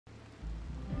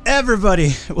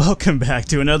Everybody, welcome back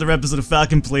to another episode of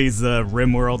Falcon Plays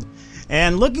Rimworld.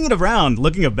 And looking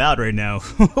about right now,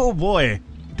 oh boy,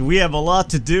 do we have a lot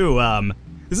to do.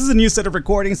 This is a new set of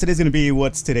recordings. Today's gonna be,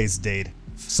 what's today's date?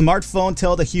 Smartphone,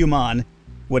 tell the human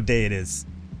what day it is.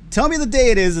 Tell me the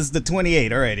day it is the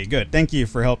 28th. Alrighty, good. Thank you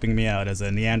for helping me out as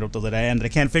a Neanderthal that I am, that I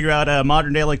can't figure out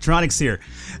modern day electronics here.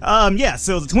 Yeah,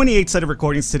 so the 28th set of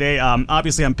recordings today.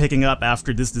 Obviously I'm picking up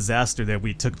after this disaster that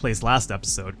we took place last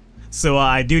episode. So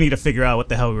I do need to figure out what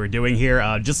the hell we were doing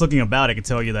here. Just looking about, I can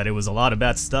tell you that it was a lot of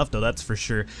bad stuff, though, that's for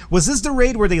sure. Was this the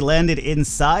raid where they landed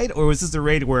inside, or was this the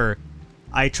raid where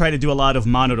I tried to do a lot of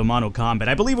mano-to-mano combat?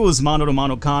 I believe it was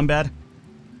mano-to-mano combat.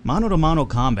 Mano-to-mano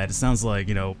combat, it sounds like,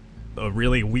 you know, a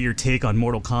really weird take on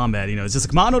Mortal Kombat. You know, it's just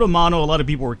like mano-to-mano, a lot of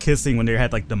people were kissing when they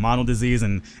had, like, the mono disease,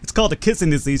 and it's called the kissing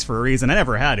disease for a reason. I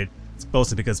never had it. It's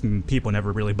mostly because people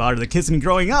never really bothered to kiss me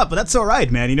growing up, but that's alright,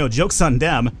 man. You know, joke's on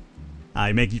them.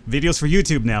 I make videos for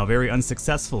YouTube now, very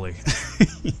unsuccessfully.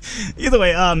 Either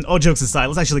way, all jokes aside,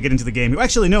 let's actually get into the game.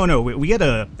 Actually, no, we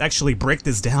gotta actually break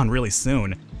this down really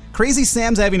soon. Crazy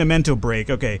Sam's having a mental break.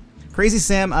 Okay, Crazy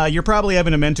Sam, you're probably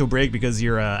having a mental break because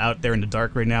you're out there in the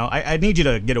dark right now. I need you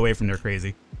to get away from there,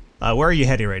 Crazy. Where are you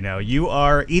heading right now? You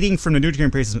are eating from the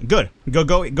nutrient places. Good,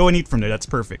 go and eat from there, that's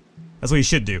perfect. That's what you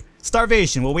should do.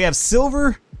 Starvation, well, we have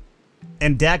Silver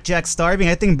and Dak Jack starving.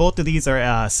 I think both of these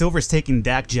are, Silver's taking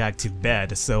Dak Jack to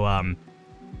bed, so,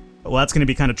 well, that's gonna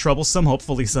be kind of troublesome.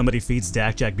 Hopefully somebody feeds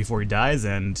Dak Jack before he dies,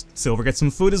 and Silver gets some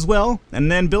food as well.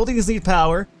 And then buildings need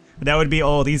power. That would be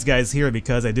all these guys here,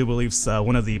 because I do believe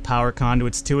one of the power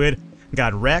conduits to it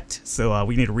got wrecked, so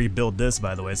we need to rebuild this,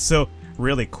 by the way. So,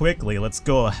 really quickly, let's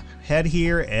go ahead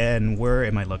here, and where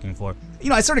am I looking for? You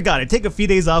know, I sort of got it. Take a few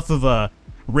days off of,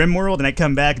 Rimworld, and I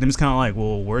come back and I'm just kind of like,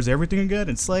 well, where's everything again?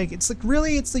 It's like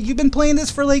really, it's like you've been playing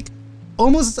this for like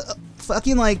almost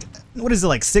fucking like, what is it,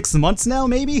 like 6 months now,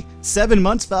 maybe 7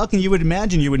 months, Falcon. You would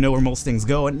imagine you would know where most things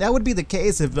go, and that would be the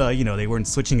case if you know, they weren't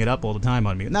switching it up all the time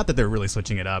on me. Not that they're really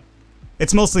switching it up.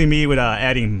 It's mostly me with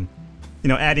adding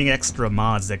extra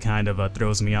mods that kind of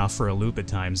throws me off for a loop at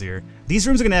times here. These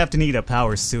rooms are gonna have to need a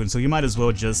power soon, so you might as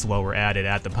well just, while we're at it,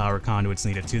 add the power conduits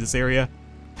needed to this area.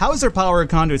 How is our power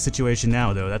conduit situation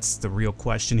now, though? That's the real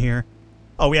question here.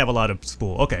 Oh, we have a lot of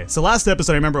spool. Okay, so last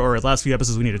episode, I remember, or last few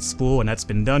episodes, we needed spool, and that's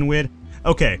been done with.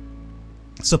 Okay,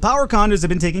 so power conduits have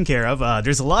been taken care of.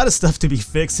 There's a lot of stuff to be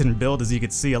fixed and built, as you can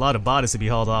see. A lot of bodies to be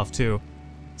hauled off, too.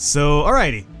 So,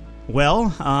 alrighty.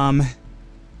 Well,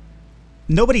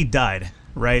 nobody died,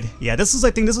 right? Yeah, this was, I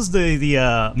think, this was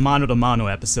the mano-to-mano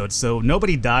episode, so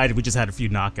nobody died. We just had a few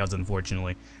knockouts,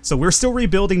 unfortunately. So we're still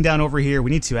rebuilding down over here. We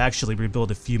need to actually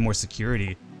rebuild a few more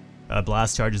security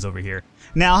blast charges over here.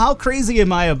 Now, how crazy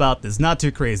am I about this? Not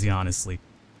too crazy, honestly.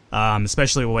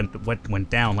 Especially what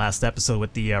went down last episode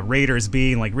with the raiders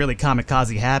being like really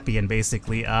kamikaze happy and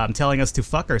basically telling us to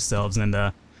fuck ourselves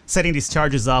and setting these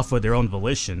charges off with their own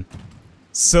volition.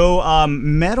 So,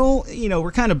 metal, you know,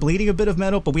 we're kind of bleeding a bit of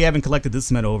metal, but we haven't collected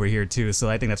this metal over here too, so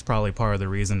I think that's probably part of the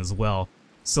reason as well.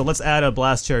 So let's add a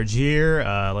blast charge here,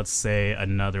 let's say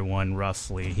another one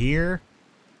roughly here.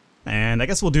 And I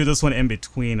guess we'll do this one in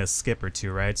between a skip or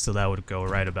two, right? So that would go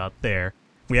right about there.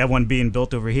 We have one being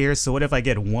built over here, so what if I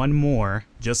get one more,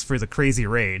 just for the crazy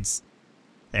raids?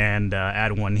 And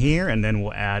add one here, and then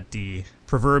we'll add the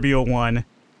proverbial one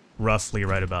roughly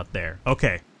right about there.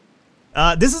 Okay.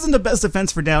 This isn't the best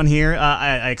defense for down here.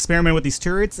 I experimented with these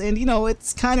turrets, and, you know,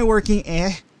 it's kind of working,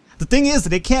 The thing is that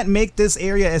they can't make this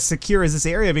area as secure as this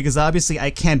area because obviously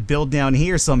I can't build down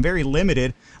here, so I'm very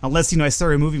limited unless, you know, I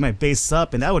started moving my base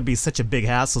up, and that would be such a big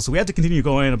hassle. So we have to continue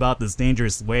going about this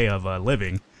dangerous way of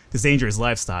living, this dangerous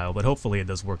lifestyle, but hopefully it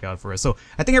does work out for us. So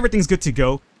I think everything's good to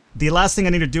go. The last thing I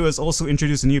need to do is also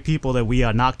introduce the new people that we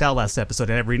knocked out last episode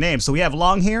and have renamed. So we have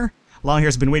Longhair.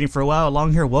 Longhair's been waiting for a while.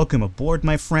 Longhair, welcome aboard,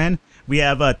 my friend. We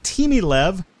have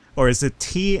Timilev, or is it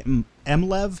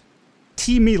T-M-Lev?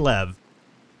 Timilev.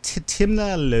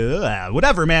 Timna,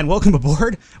 whatever, man, welcome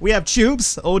aboard. We have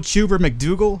Tubes, old Tuber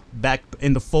McDougal, back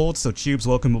in the fold, so Tubes,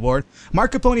 welcome aboard.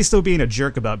 Mark Caponi's still being a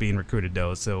jerk about being recruited,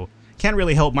 though, so can't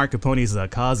really help Mark Caponi's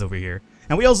cause over here.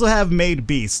 And we also have Made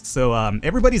Beast, so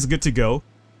everybody's good to go.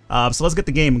 So let's get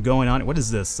the game going on. What is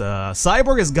this?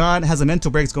 Cyborg is gone, has a mental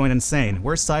breaks going insane.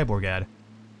 Where's Cyborg at?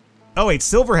 Oh wait,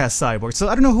 Silver has Cyborg, so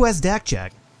I don't know who has Dak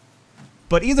Jack.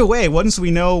 But either way, once we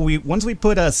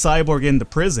put a Cyborg in the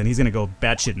prison, he's gonna go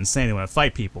batshit insane and want to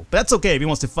fight people. But that's okay, if he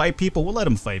wants to fight people, we'll let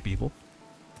him fight people.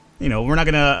 You know, we're not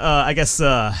gonna, I guess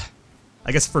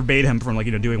forbade him from, like,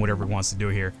 you know, doing whatever he wants to do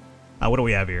here. What do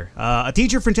we have here? A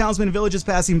teacher from townsman village is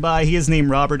passing by. He is named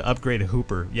Robert, upgrade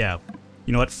Hooper. Yeah.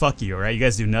 You know what? Fuck you, alright? You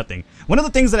guys do nothing. One of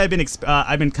the things that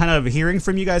I've been kind of hearing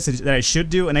from you guys that I should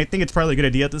do, and I think it's probably a good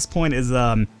idea at this point, is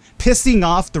pissing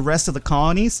off the rest of the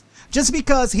colonies. Just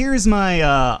because here's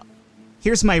my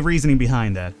reasoning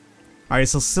behind that. Alright,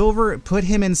 so Silver, put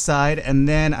him inside, and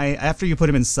then after you put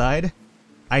him inside,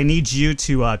 I need you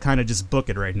to kind of just book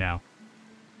it right now.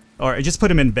 Or just put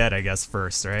him in bed, I guess,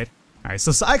 first, right? Alright,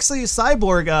 so actually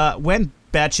Cyborg went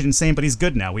batshit insane, but he's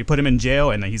good now. We put him in jail,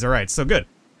 and he's alright, so good.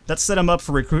 Let's set him up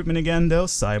for recruitment again, though.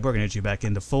 Cyborg, gonna get you back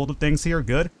in the fold of things here,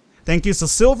 good. Thank you. So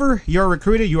Silver, you're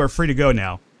recruited, you are free to go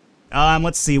now.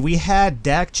 Let's see, we had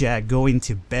Jack going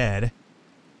to bed.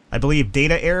 I believe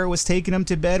data error was taking him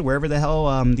to bed, wherever the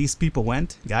hell these people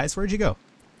went. Guys, where'd you go?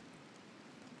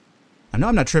 I know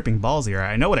I'm not tripping balls here,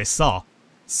 I know what I saw.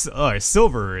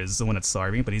 Silver is the one that's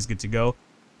starving, but he's good to go.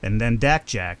 And then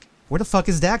Jack. Where the fuck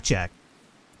is Jack?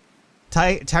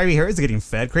 Tyree here is getting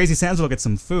fed. Crazy Sam's will get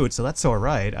some food, so that's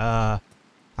alright.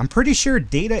 I'm pretty sure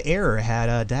data error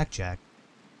had Jack.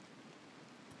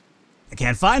 I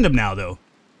can't find him now, though.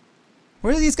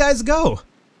 Where did these guys go?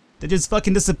 They just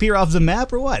fucking disappear off the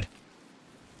map or what?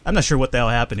 I'm not sure what the hell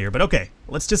happened here, but okay.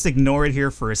 Let's just ignore it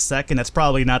here for a second. That's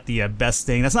probably not the best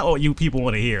thing. That's not what you people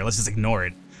want to hear. Let's just ignore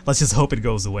it. Let's just hope it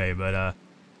goes away, but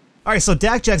alright, so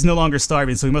Jack's no longer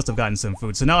starving, so he must have gotten some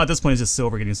food. So now at this point it's just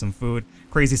Silver getting some food.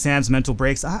 Crazy Sam's mental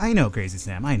breaks. I know, Crazy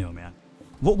Sam. I know, man.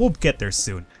 We'll get there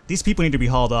soon. These people need to be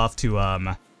hauled off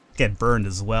to get burned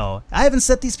as well. I haven't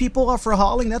set these people off for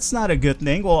hauling. That's not a good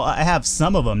thing. Well, I have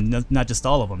some of them, not just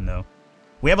all of them, though.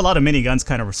 We have a lot of miniguns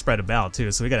kind of spread about,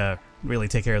 too, so we gotta really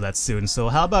take care of that soon. So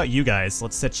how about you guys?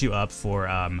 Let's set you up for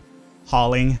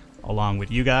hauling along with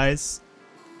you guys.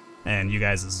 And you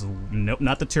guys is... Nope,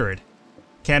 not the turret.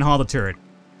 Can't haul the turret.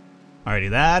 Alrighty,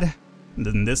 that. And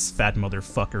then this fat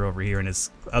motherfucker over here and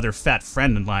his other fat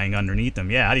friend lying underneath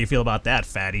him. Yeah, how do you feel about that,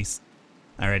 fatties?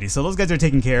 Alrighty, so those guys are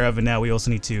taken care of, and now we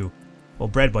also need to... Well,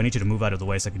 Bread Bowl, I need you to move out of the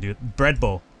way so I can do it. Bread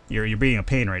Bowl, you're being a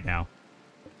pain right now.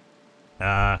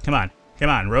 Come on. Come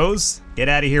on, Rose. Get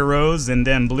out of here, Rose. And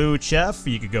then Blue Chef,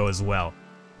 you could go as well.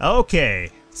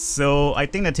 Okay, so I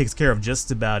think that takes care of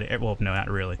just about it. Well, no, not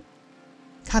really.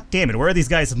 God damn it, where are these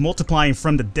guys multiplying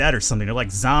from the dead or something? They're like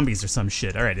zombies or some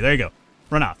shit. Alrighty, there you go.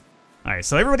 Run off. Alright,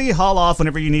 so everybody haul off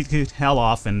whenever you need to haul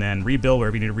off, and then rebuild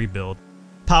wherever you need to rebuild.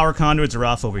 Power conduits are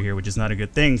off over here, which is not a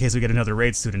good thing in case we get another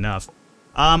raid soon enough.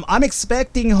 I'm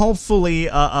expecting, hopefully,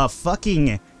 a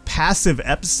fucking passive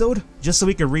episode, just so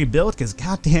we can rebuild, because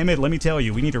god damn it, let me tell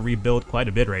you, we need to rebuild quite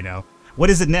a bit right now. What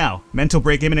is it now? Mental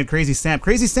break imminent, Crazy Sam.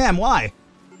 Crazy Sam, why?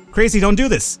 Crazy, don't do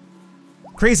this.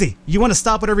 Crazy, you want to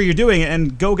stop whatever you're doing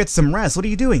and go get some rest. What are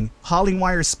you doing? Hauling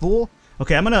wire spool?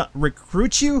 Okay, I'm gonna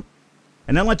recruit you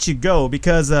and then let you go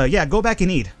because, yeah, go back and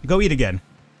eat. Go eat again.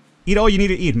 Eat all you need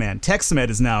to eat, man. TextMed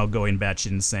is now going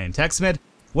batshit insane. TextMed,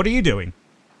 what are you doing?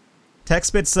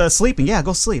 TextMed's sleeping. Yeah,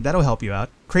 go sleep. That'll help you out.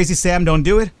 Crazy Sam, don't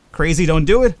do it. Crazy, don't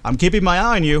do it. I'm keeping my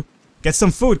eye on you. Get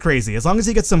some food, Crazy. As long as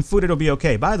you get some food, it'll be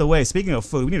okay. By the way, speaking of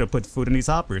food, we need to put food in these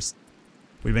hoppers.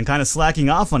 We've been kind of slacking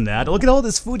off on that. Look at all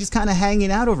this food just kind of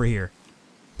hanging out over here.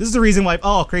 This is the reason why...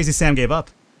 Oh, Crazy Sam gave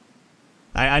up.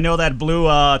 I know that blue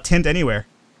tint anywhere.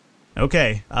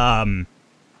 Okay,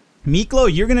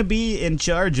 Miklo, you're gonna be in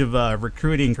charge of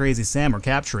recruiting Crazy Sam or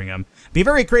capturing him. Be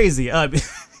very crazy.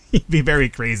 Be very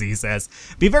crazy, he says.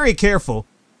 Be very careful,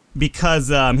 because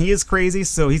he is crazy,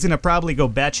 so he's gonna probably go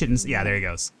batshit and... Yeah, there he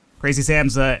goes. Crazy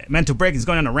Sam's mental break is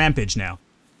going on a rampage now,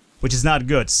 which is not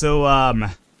good. So,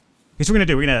 here's what we're gonna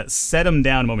do. We're gonna set him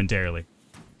down momentarily.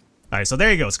 Alright, so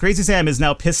there he goes. Crazy Sam is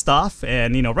now pissed off,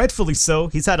 and, you know, rightfully so.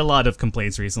 He's had a lot of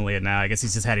complaints recently, and now I guess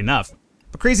he's just had enough.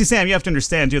 But Crazy Sam, you have to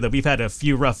understand, too, that we've had a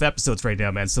few rough episodes right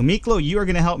now, man. So, Miklo, you are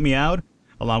gonna help me out,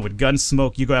 along with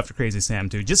Gunsmoke. You go after Crazy Sam,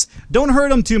 too. Just don't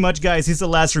hurt him too much, guys. He's the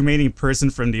last remaining person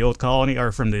from the old colony,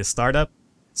 or from the startup.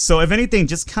 So, if anything,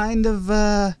 just kind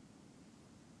of,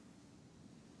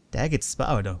 Daggett Spy,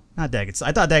 oh no, not Daggett Spy.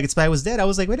 I thought Daggett Spy was dead. I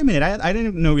was like, wait a minute, I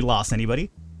didn't know we lost anybody.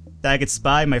 Daggett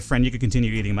Spy, my friend, you could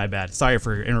continue eating, my bad. Sorry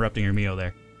for interrupting your meal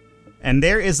there. And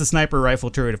there is the sniper rifle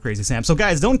turret of Crazy Sam. So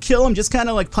guys, don't kill him, just kind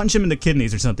of like punch him in the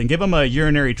kidneys or something. Give him a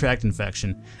urinary tract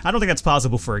infection. I don't think that's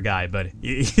possible for a guy, but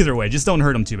either way, just don't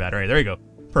hurt him too bad. Alright, there you go.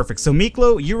 Perfect. So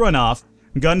Miklo, you run off.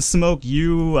 Gunsmoke,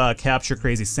 you capture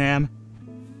Crazy Sam.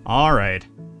 Alright.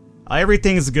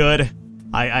 Everything's good,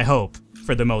 I hope,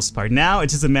 for the most part. Now,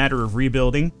 it's just a matter of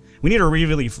rebuilding. We need to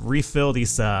really refill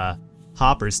these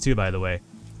hoppers too, by the way.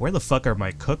 Where the fuck are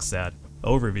my cooks at?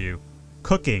 Overview.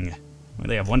 Cooking.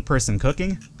 They have one person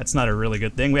cooking? That's not a really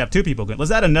good thing. We have two people cooking.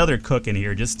 Let's add another cook in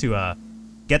here just to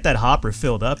get that hopper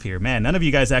filled up here. Man, none of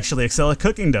you guys actually excel at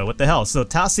cooking though. What the hell? So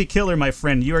Tassi Killer, my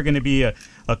friend, you are going to be a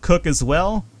cook as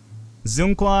well.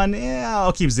 Zoomquan, yeah,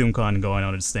 I'll keep Zoomquan going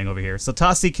on this thing over here. So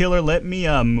Tossy Killer, let me,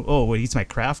 oh, wait, he's my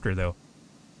crafter, though.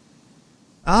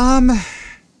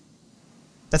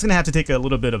 That's gonna have to take a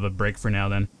little bit of a break for now,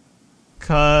 then.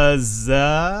 Cause,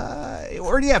 we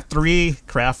already have 3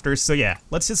 crafters, so yeah,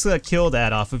 let's just kill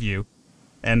that off of you.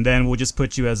 And then we'll just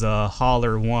put you as a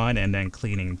hauler 1 and then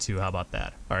cleaning 2, how about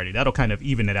that? Alrighty, that'll kind of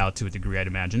even it out to a degree, I'd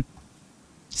imagine.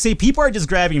 See, people are just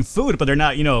grabbing food, but they're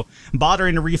not, you know,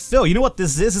 bothering to refill. You know what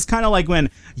this is? It's kind of like when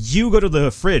you go to the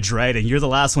fridge, right, and you're the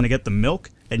last one to get the milk,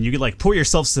 and you like pour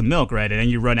yourself some milk, right, and then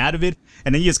you run out of it,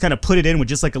 and then you just kind of put it in with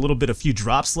just like a little bit of few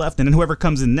drops left, and then whoever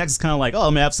comes in next is kind of like, oh,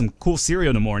 I'm gonna have some cool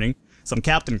cereal in the morning, some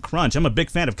Captain Crunch. I'm a big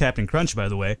fan of Captain Crunch, by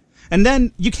the way. And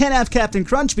then you can't have Captain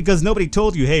Crunch because nobody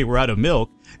told you, hey, we're out of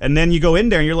milk. And then you go in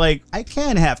there and you're like, I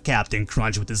can't have Captain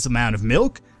Crunch with this amount of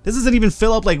milk. This doesn't even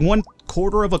fill up like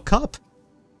 1/4 of a cup.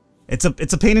 It's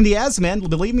a pain in the ass, man.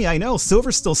 Believe me, I know.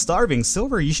 Silver's still starving.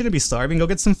 Silver, you shouldn't be starving. Go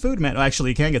get some food, man. Well,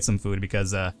 actually, you can get some food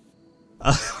because our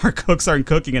cooks aren't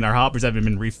cooking and our hoppers haven't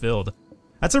been refilled.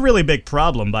 That's a really big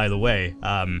problem, by the way.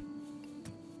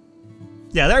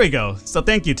 Yeah, there we go. So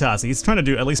thank you, Tossie. He's trying to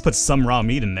do at least put some raw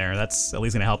meat in there. That's at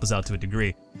least gonna help us out to a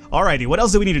degree. Alrighty, what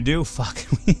else do we need to do? Fuck,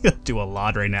 we need to do a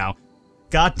lot right now.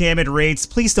 God damn it, raids,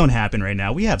 please don't happen right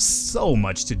now. We have so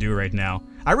much to do right now.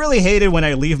 I really hate it when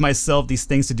I leave myself these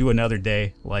things to do another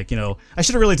day. Like, you know, I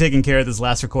should have really taken care of this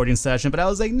last recording session, but I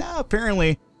was like, nah,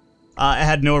 apparently I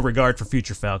had no regard for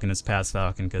future Falcon as past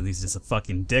Falcon because he's just a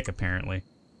fucking dick, apparently.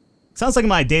 Sounds like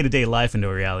my day-to-day life into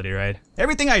reality, right?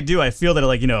 Everything I do, I feel that,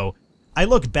 like, you know, I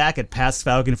look back at past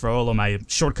Falcon for all of my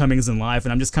shortcomings in life,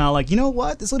 and I'm just kind of like, you know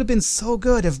what? This would have been so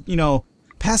good if, you know,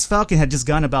 past Falcon had just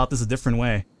gone about this a different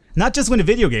way. Not just with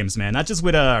video games, man. Not just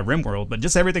with Rimworld, but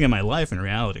just everything in my life in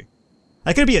reality.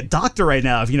 I could be a doctor right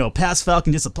now if, you know, past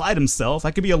Falcon just applied himself.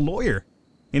 I could be a lawyer.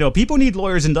 You know, people need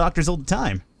lawyers and doctors all the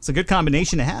time. It's a good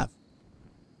combination to have.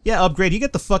 Yeah, Upgrade, you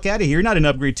get the fuck out of here. You're not an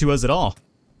upgrade to us at all.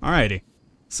 Alrighty.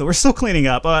 So we're still cleaning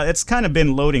up. It's kind of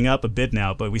been loading up a bit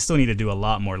now, but we still need to do a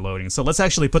lot more loading. So let's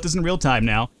actually put this in real time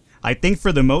now. I think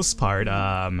for the most part,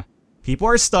 people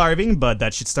are starving, but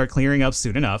that should start clearing up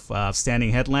soon enough.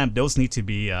 Standing headlamp, those need to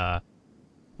be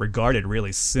regarded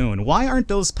really soon. Why aren't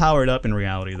those powered up in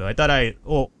reality, though? I thought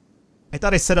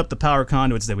I set up the power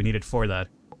conduits that we needed for that.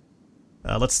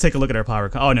 Let's take a look at our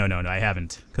power oh, no, I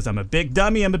haven't. Because I'm a big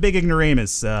dummy, I'm a big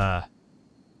ignoramus.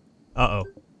 Uh-oh.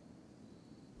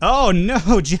 Oh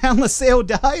no, Jan Laseo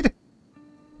died?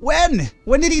 When?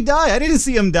 When did he die? I didn't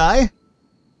see him die.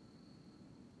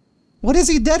 What is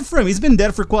he dead from? He's been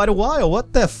dead for quite a while.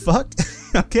 What the fuck?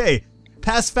 Okay,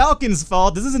 past Falcon's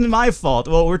fault. This isn't my fault.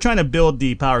 Well, we're trying to build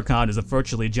the power conduits.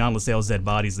 Unfortunately, John Lasao's dead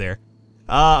body's there.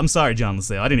 I'm sorry, John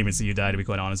Laseo. I didn't even see you die, to be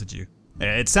quite honest with you.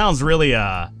 It sounds really,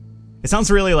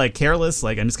 like, careless.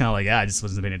 Like, I'm just kind of like, I just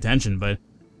wasn't paying attention, but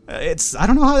I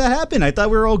don't know how that happened. I thought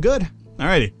we were all good.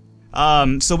 Alrighty.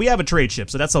 So we have a trade ship,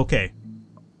 so that's okay.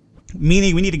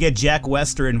 Meaning we need to get Jack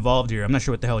Wester involved here. I'm not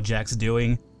sure what the hell Jack's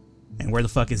doing. And where the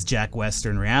fuck is Jack Wester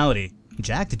in reality?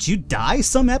 Jack, did you die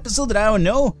some episode that I don't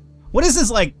know? What is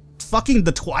this, like, fucking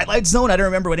the Twilight Zone? I don't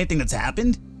remember anything that's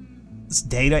happened. This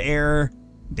data error.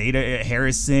 Data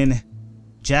Harrison.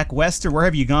 Jack Wester, where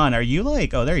have you gone? Are you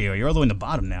like... Oh, there you are. You're all the way in the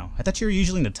bottom now. I thought you were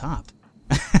usually in the top.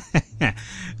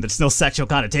 There's no sexual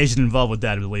connotation involved with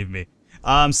that, believe me.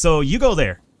 So you go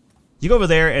there. You go over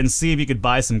there and see if you could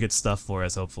buy some good stuff for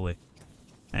us, hopefully.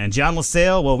 And John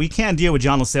Laseo, well, we can't deal with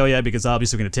John Laseo yet because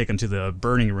obviously we're going to take him to the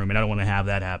burning room, and I don't want to have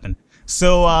that happen.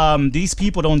 So, these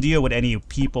people don't deal with any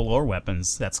people or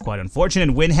weapons. That's quite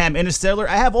unfortunate. Windham Interstellar,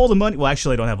 I have all the money. Well,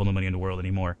 actually, I don't have all the money in the world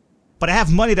anymore. But I have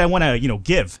money that I want to, you know,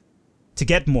 give to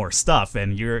get more stuff,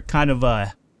 and you're kind of,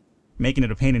 making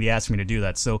it a pain in the ass for me to do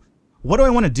that. So, what do I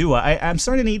want to do? I'm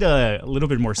starting to need a little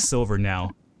bit more silver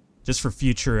now. Just for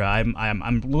future, I'm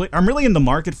really in the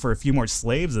market for a few more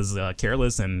slaves, as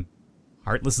careless and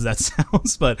heartless as that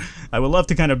sounds, but I would love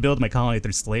to kind of build my colony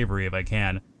through slavery if I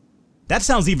can. That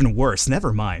sounds even worse,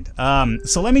 never mind.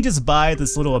 So let me just buy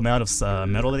this little amount of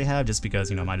metal that they have, just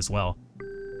because, you know, might as well.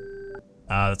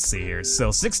 Let's see here.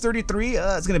 So 633,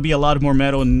 it's going to be a lot more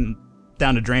metal and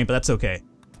down the drain, but that's okay.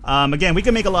 Again, we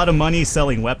can make a lot of money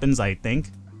selling weapons, I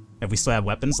think, if we still have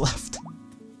weapons left.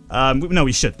 No,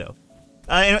 we should, though.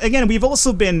 And again, we've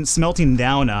also been smelting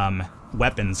down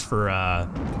weapons for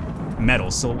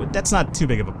metal, so that's not too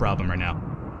big of a problem right now.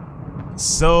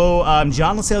 So,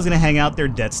 John Lasao's gonna hang out there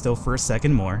dead still for a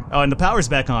second more. Oh, and the power's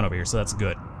back on over here, so that's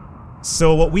good.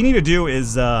 So what we need to do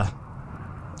is,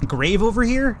 grave over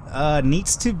here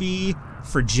needs to be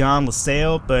for John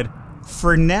Laseo, but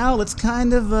For now, let's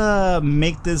kind of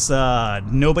make this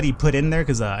nobody put in there,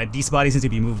 because these bodies need to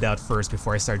be moved out first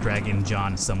before I start dragging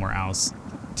John somewhere else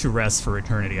to rest for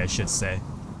eternity, I should say.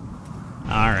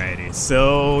 Alrighty,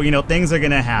 so, you know, things are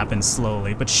gonna happen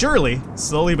slowly but surely.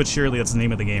 Slowly but surely, that's the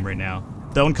name of the game right now.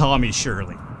 Don't call me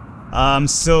Shirley.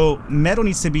 So, metal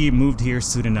needs to be moved here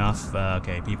soon enough.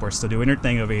 Okay, people are still doing their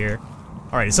thing over here.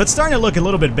 Alright, so it's starting to look a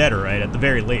little bit better, right, at the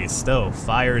very least. Oh,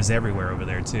 fires everywhere over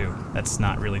there, too. That's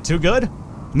not really too good.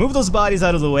 Move those bodies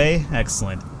out of the way.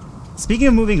 Excellent. Speaking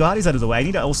of moving bodies out of the way, I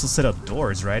need to also set up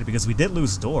doors, right? Because we did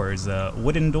lose doors.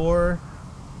 Wooden door.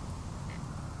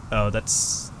 Oh,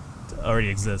 that's already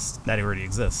exists. That already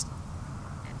exists.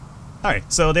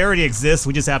 Alright, so they already exist.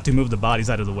 We just have to move the bodies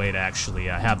out of the way to actually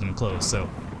have them closed. So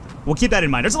we'll keep that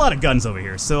in mind. There's a lot of guns over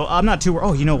here, so I'm not too...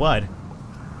 Oh, you know what?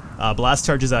 Blast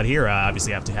charges out here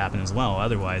obviously have to happen as well.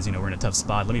 Otherwise, you know, we're in a tough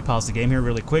spot. Let me pause the game here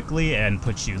really quickly and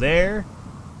put you there.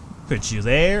 Put you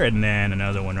there, and then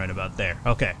another one right about there.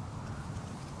 Okay.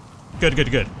 Good,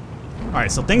 good, good.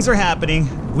 Alright, so things are happening.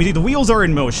 The wheels are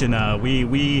in motion.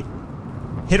 We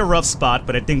hit a rough spot,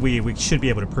 but I think we should be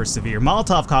able to persevere.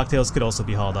 Molotov cocktails could also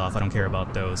be hauled off. I don't care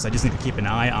about those. I just need to keep an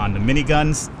eye on the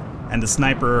miniguns and the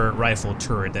sniper rifle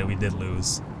turret that we did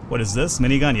lose. What is this?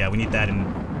 Minigun? Yeah, we need that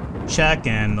in check.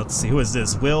 And let's see, who is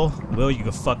this? Will? Will, you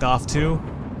can fuck off too.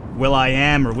 Will I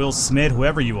Am or Will Smith,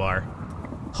 whoever you are.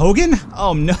 Hogan?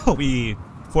 Oh no,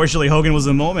 fortunately Hogan was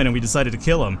a moment and we decided to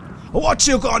kill him. What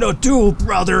you gonna do,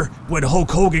 brother, when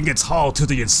Hulk Hogan gets hauled to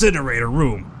the incinerator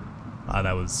room?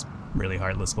 That was really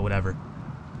heartless, but whatever.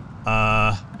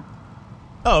 Oh,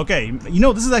 okay. You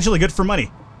know, this is actually good for money.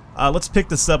 Let's pick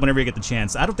this up whenever you get the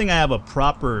chance. I don't think I have a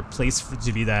proper place for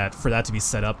that to be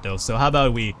set up, though. So how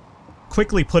about we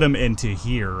quickly put them into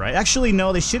here, right? Actually,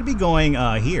 no, they should be going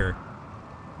here,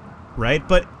 right?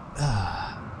 But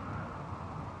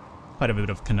quite a bit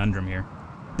of conundrum here.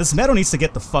 This metal needs to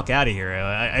get the fuck out of here.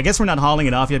 I guess we're not hauling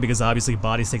it off yet because obviously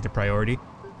bodies take the priority.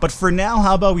 But for now,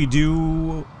 how about we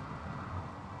do...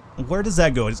 Where does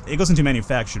that go? It goes into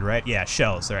manufactured, right? Yeah,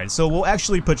 shells, alright. So we'll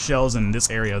actually put shells in this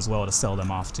area as well to sell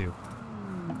them off to.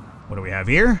 What do we have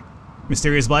here?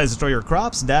 Mysterious bodies destroy your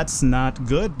crops? That's not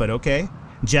good, but okay.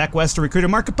 Jack Wester recruited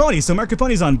Mark Capone, so Mark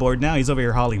Capone's on board now. He's over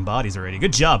here hauling bodies already.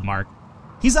 Good job, Mark.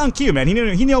 He's on cue, man. He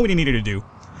knew what he needed to do.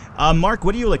 Mark,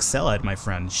 what do you excel at, my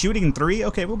friend? Shooting 3?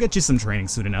 Okay, we'll get you some training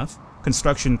soon enough.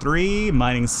 Construction 3,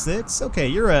 mining 6. Okay,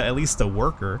 you're at least a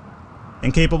worker.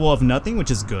 Incapable of nothing, which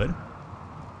is good.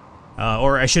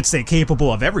 Or I should say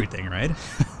capable of everything, right?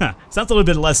 Sounds a little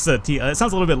bit less it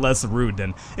sounds a little bit less rude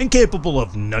than incapable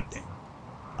of nothing.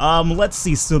 Let's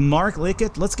see. So Mark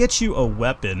Lickett, let's get you a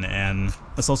weapon, and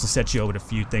let's also set you over to a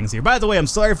few things here. By the way, I'm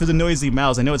sorry for the noisy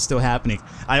mouse. I know it's still happening.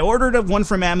 I ordered one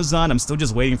from Amazon. I'm still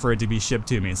just waiting for it to be shipped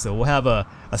to me. So we'll have a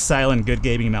silent, good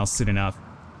gaming mouse soon enough,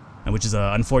 which is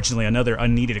unfortunately another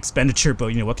unneeded expenditure. But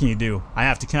you know, what can you do? I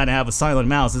have to kind of have a silent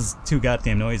mouse. This is too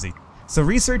goddamn noisy. So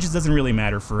research doesn't really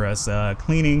matter for us.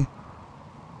 Cleaning,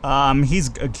 he's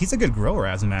a good grower,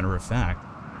 as a matter of fact.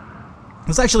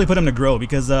 Let's actually put him to grow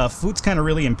because food's kind of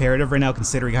really imperative right now,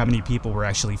 considering how many people we're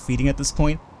actually feeding at this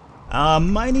point.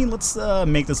 Mining, let's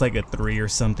make this like a 3 or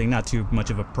something. Not too much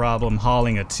of a problem.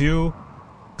 Hauling a 2.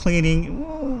 Cleaning,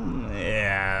 well,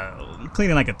 yeah,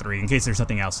 cleaning like a 3 in case there's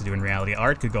nothing else to do in reality.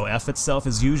 Art could go F itself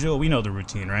as usual. We know the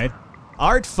routine, right?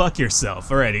 Art, fuck yourself.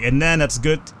 Alrighty, and then that's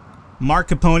good. Mark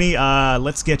Capone,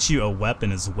 let's get you a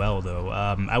weapon as well, though.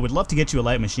 I would love to get you a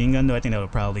light machine gun, though. I think that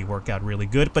would probably work out really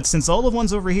good. But since all the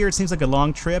ones over here, it seems like a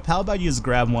long trip, how about you just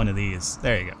grab one of these?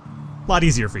 There you go. A lot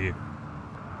easier for you.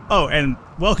 Oh, and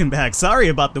welcome back. Sorry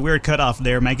about the weird cutoff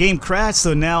there. My game crashed,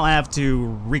 so now I have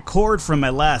to record from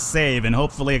my last save, and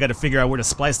hopefully I got to figure out where to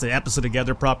splice the episode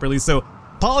together properly. So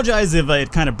apologize if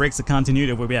it kind of breaks the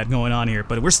continuity of what we had going on here.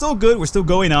 But we're still good. We're still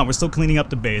going on. We're still cleaning up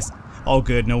the base. All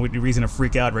good, no reason to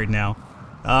freak out right now.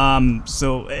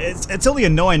 So it's only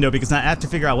annoying though because I have to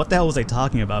figure out what the hell was I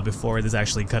talking about before this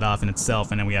actually cut off in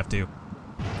itself, and then we have to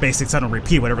basically sort of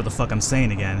repeat whatever the fuck I'm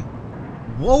saying again.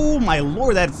 Whoa, my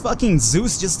lord, that fucking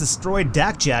Zeus just destroyed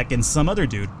Dak Jack and some other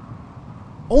dude.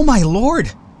 Oh my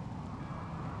lord!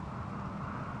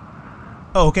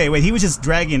 Oh, okay, wait, he was just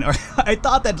dragging. I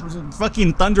thought that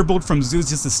fucking Thunderbolt from Zeus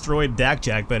just destroyed Dak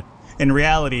Jack, but in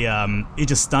reality, he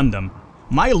just stunned him.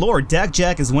 My lord, Dak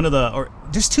Jack is one of the...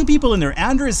 there's 2 people in there.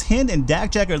 Andreas Hint and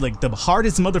Dak Jack are like the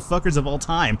hardest motherfuckers of all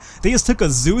time. They just took a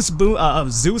Zeus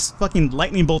fucking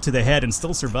lightning bolt to the head and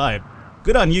still survived.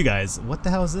 Good on you guys. What the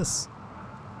hell is this?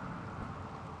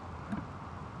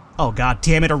 Oh god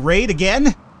damn it, a raid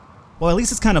again? Well, at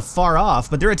least it's kind of far off,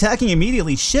 but they're attacking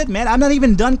immediately. Shit, man, I'm not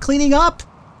even done cleaning up.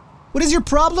 What is your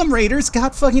problem, raiders?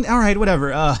 God fucking... Alright,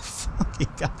 whatever. Fucking...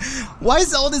 Why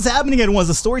is all this happening at once?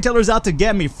 The storyteller's out to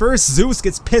get me. First, Zeus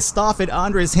gets pissed off at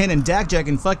Andre's hint and Jack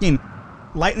and fucking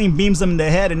lightning beams him in the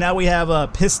head, and now we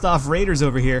have pissed off raiders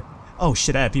over here. Oh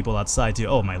shit, I have people outside too.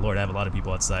 Oh my lord, I have a lot of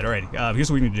people outside. Alright, here's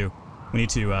what we need to do. We need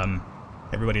to,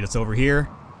 everybody that's over here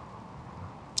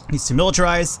needs to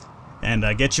militarize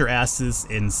and get your asses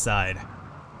inside.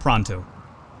 Pronto.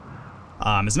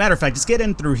 As a matter of fact, just get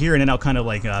in through here and then I'll kind of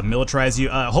like militarize you.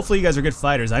 Hopefully you guys are good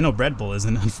fighters. I know Bread Bull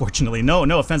isn't, unfortunately. No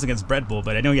offense against Bread Bull,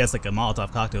 but I know he has like a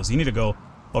Molotov cocktail, so you need to go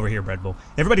over here, Bread Bull.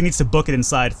 Everybody needs to book it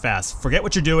inside fast. Forget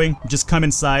what you're doing. Just come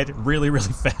inside really,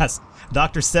 really fast.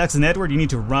 Dr. Sex and Edward, you need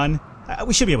to run.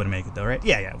 We should be able to make it though, right?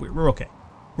 Yeah, we're okay.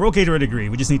 We're okay to a degree.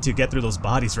 We just need to get through those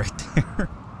bodies right there.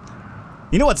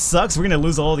 You know what sucks? We're going to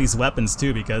lose all these weapons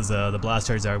too because the blast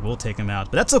charges will take them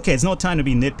out. But that's okay. It's no time to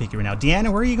be nitpicky right now.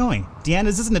 Deanna, where are you going? Deanna,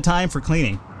 this isn't the time for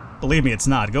cleaning. Believe me, it's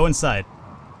not. Go inside.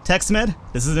 TextMed,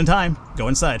 this isn't time. Go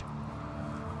inside.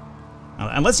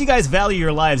 Unless you guys value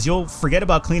your lives, you'll forget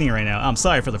about cleaning right now. I'm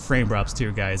sorry for the frame drops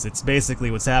too, guys. It's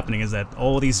basically what's happening is that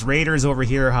all these raiders over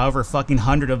here, however fucking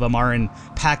 100 of them are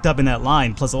packed up in that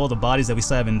line, plus all the bodies that we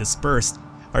still haven't dispersed,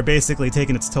 are basically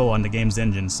taking its toll on the game's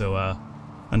engine. So,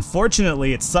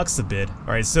 unfortunately, it sucks a bit.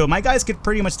 Alright, so my guys could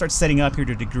pretty much start setting up here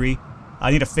to a degree. I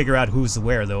need to figure out who's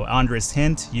where, though. Andres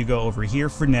Hint, you go over here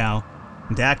for now.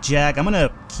 Dak Jack, I'm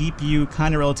gonna keep you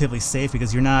kind of relatively safe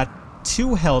because you're not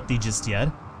too healthy just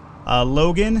yet.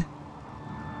 Logan.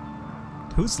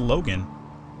 Who's Logan?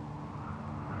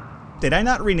 Did I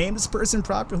not rename this person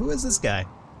properly? Who is this guy?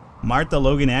 Martha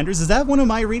Logan Andrews. Is that one of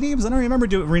my renames? I don't remember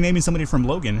renaming somebody from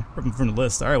Logan from the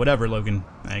list. Alright, whatever, Logan.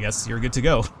 I guess you're good to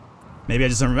go. Maybe I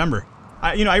just don't remember.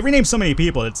 I renamed so many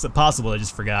people, it's possible I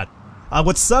just forgot.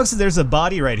 What sucks is there's a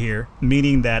body right here,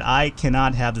 meaning that I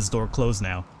cannot have this door closed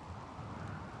now.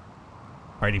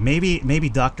 Alrighty, maybe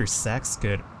Dr. Sex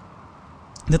could.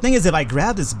 The thing is, if I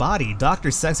grab this body,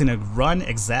 Dr. Sex is gonna run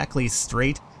exactly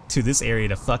straight to this area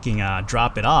to fucking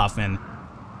drop it off, and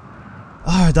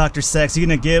Dr. Sex, you're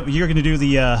gonna do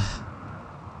the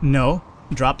no,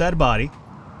 drop that body.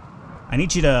 I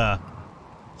need you to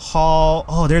haul.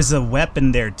 Oh, there's a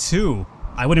weapon there too.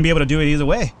 I wouldn't be able to do it either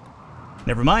way.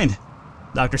 Never mind.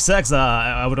 Dr. Sex,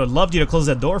 I would have loved you to close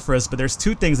that door for us, but there's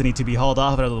two things that need to be hauled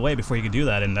off out of the way before you can do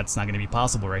that, and that's not going to be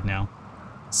possible right now.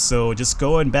 So just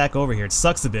going back over here. It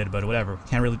sucks a bit, but whatever.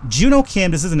 Can't really. Juno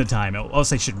Kim, this isn't the time.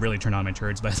 Also, I should really turn on my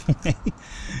turds, by the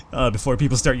way, before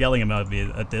people start yelling about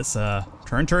me at this.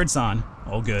 Turn turds on.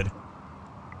 All good.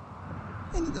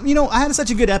 And, I had such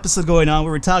a good episode going on.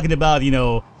 We were talking about,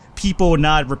 people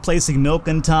not replacing milk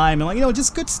in time, and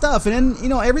just good stuff. And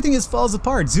then, everything just falls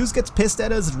apart. Zeus gets pissed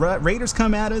at us. Raiders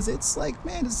come at us. It's like,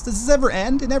 man, does this ever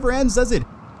end? It never ends, does it?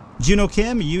 Juno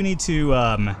Kim, you need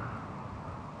to,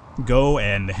 go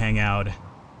and hang out,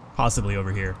 possibly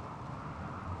over here.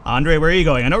 Andre, where are you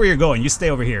going? I know where you're going. You stay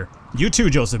over here. You too,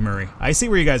 Joseph Murray. I see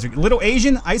where you guys are. Little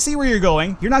Asian, I see where you're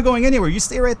going. You're not going anywhere. You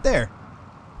stay right there.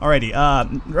 Alrighty,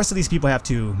 the rest of these people have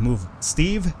to move.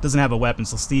 Steve doesn't have a weapon,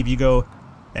 so Steve, you go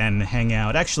and hang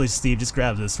out. Actually, Steve, just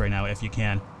grab this right now if you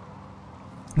can.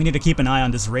 We need to keep an eye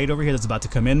on this raid over here that's about to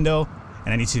come in, though.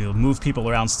 And I need to move people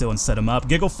around still and set them up.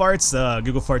 Giggle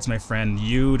Farts, my friend,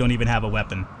 you don't even have a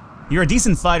weapon. You're a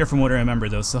decent fighter from what I remember,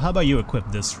 though, so how about you equip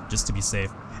this just to be safe?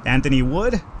 Anthony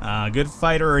Wood, good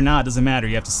fighter or not, doesn't matter.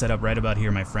 You have to set up right about here,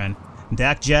 my friend.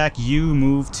 Dak Jack, you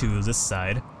move to this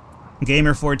side.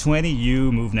 Gamer 420,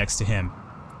 you move next to him.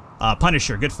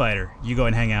 Punisher, good fighter. You go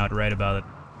and hang out right about it.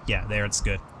 Yeah, there, it's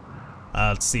good.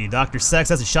 Let's see, Dr. Sex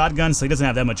has a shotgun, so he doesn't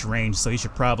have that much range, so he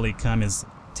should probably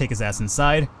take his ass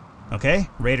inside. Okay,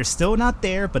 Raider's still not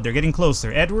there, but they're getting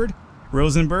closer. Edward,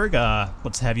 Rosenberg,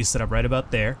 let's have you set up right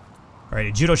about there.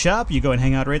 Alrighty, Judo Shop, you go and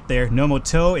hang out right there.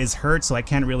 Nomoto is hurt, so I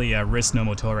can't really risk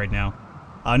Nomoto right now.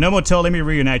 Nomoto, let me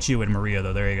reunite you with Maria,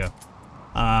 though. There you go.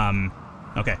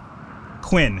 Okay.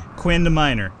 Quinn the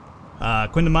Miner.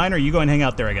 Quinn the Miner, you go and hang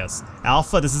out there, I guess.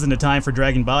 Alpha, this isn't a time for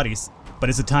dragging bodies, but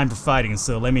it's a time for fighting,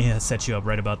 so let me set you up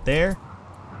right about there.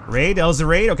 Raid, that was the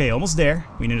raid? Okay, almost there.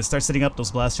 We need to start setting up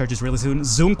those blast charges really soon.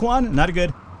 Zoomquan, not a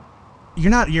good...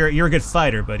 You're a good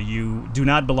fighter, but you do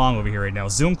not belong over here right now.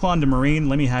 Zoomquan the Marine,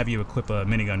 let me have you equip a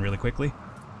minigun really quickly.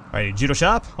 Alright, Judo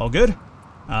Shop, all good.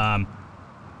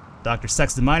 Dr.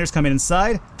 Sex the Miner's coming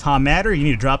inside. Tom Matter, you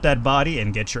need to drop that body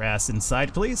and get your ass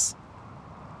inside, please.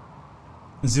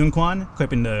 Zoomquan,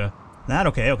 equipping that,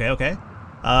 okay.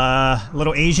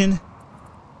 Little Asian,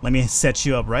 let me set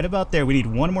you up right about there. We need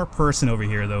one more person over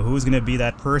here, though. Who's gonna be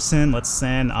that person? Let's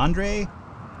send Andre.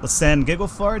 Let's send Giggle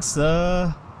Farts,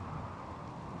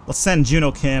 let's send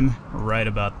Juno Kim right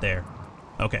about there.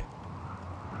 Okay.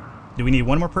 Do we need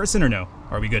one more person or no?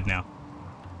 Are we good now?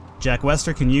 Jack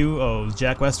Wester, can you... Oh,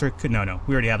 Jack Wester could... No,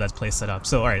 we already have that place set up.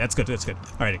 So, alright, that's good, that's good.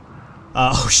 Alrighty.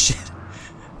 Oh, shit.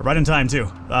 Right in time, too.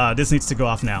 This needs to go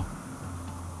off now.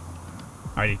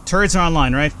 Alrighty. Turrets are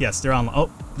online, right? Yes, they're online.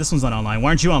 Oh, this one's not online. Why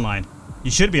aren't you online?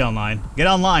 You should be online. Get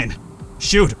online.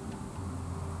 Shoot.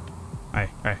 Alright,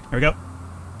 here we go.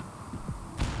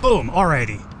 Boom,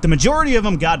 alrighty. The majority of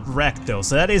them got wrecked, though,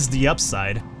 so that is the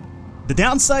upside. The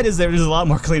downside is there's a lot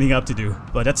more cleaning up to do,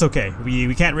 but that's okay.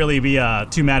 We can't really be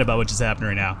too mad about what just happened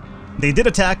right now. They did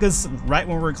attack us right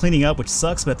when we were cleaning up, which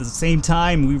sucks, but at the same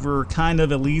time, we were kind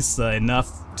of at least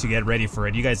enough to get ready for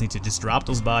it. You guys need to just drop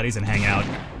those bodies and hang out.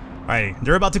 Alright,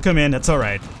 they're about to come in, that's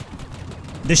alright.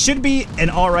 This should be an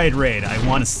alright raid, I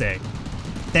want to say.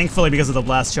 Thankfully, because of the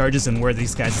blast charges and where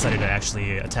these guys decided to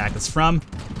actually attack us from.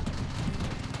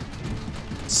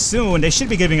 Soon, they should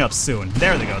be giving up soon.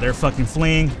 There they go, they're fucking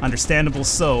fleeing. Understandable,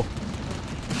 so.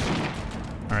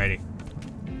 Alrighty.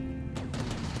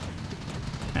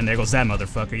 And there goes that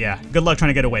motherfucker, yeah. Good luck trying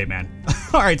to get away, man.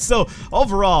 Alright, so,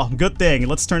 overall, good thing.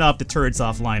 Let's turn off the turrets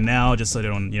offline now, just so they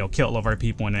don't, kill all of our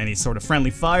people in any sort of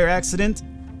friendly fire accident.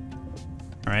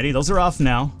 Alrighty, those are off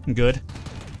now. Good.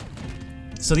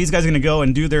 So these guys are gonna go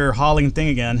and do their hauling thing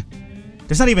again.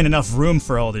 There's not even enough room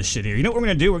for all this shit here. You know what we're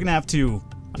gonna do? We're gonna have to...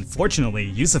 Unfortunately,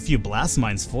 use a few blast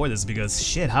mines for this because,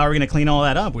 shit, how are we gonna clean all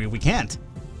that up? We can't.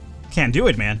 Can't do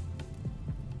it, man.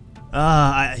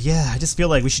 Yeah, I just feel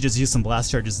like we should just use some blast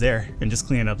charges there and just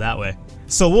clean it up that way.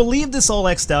 So we'll leave this all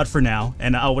X'd out for now,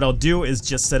 and what I'll do is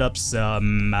just set up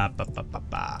some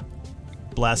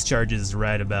blast charges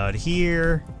right about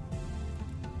here,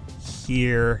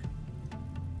 here,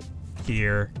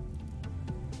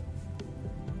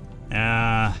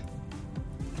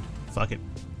 fuck it.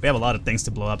 We have a lot of things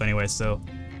to blow up anyway, so...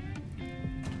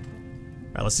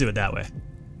 Alright, let's do it that way.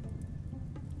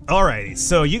 Alrighty,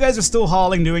 so you guys are still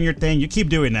hauling, doing your thing. You keep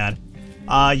doing that.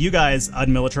 You guys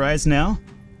unmilitarize now.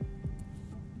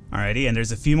 Alrighty, and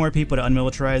there's a few more people to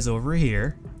unmilitarize over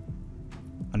here.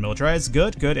 Unmilitarize,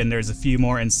 good, good. And there's a few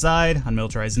more inside.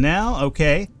 Unmilitarize now,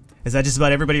 okay. Is that just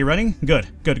about everybody running? Good,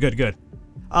 good, good, good.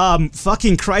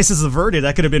 Fucking crisis averted.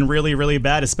 That could have been really, really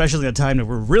bad, especially at a time that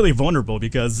we're really vulnerable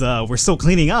because, we're still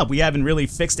cleaning up. We haven't really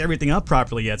fixed everything up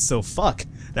properly yet, so fuck.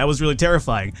 That was really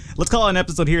terrifying. Let's call it an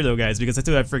episode here, though, guys, because I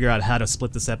still have to figure out how to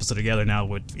split this episode together now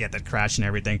with, that crash and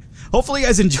everything. Hopefully you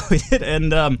guys enjoyed it,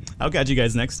 and, I'll catch you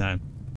guys next time.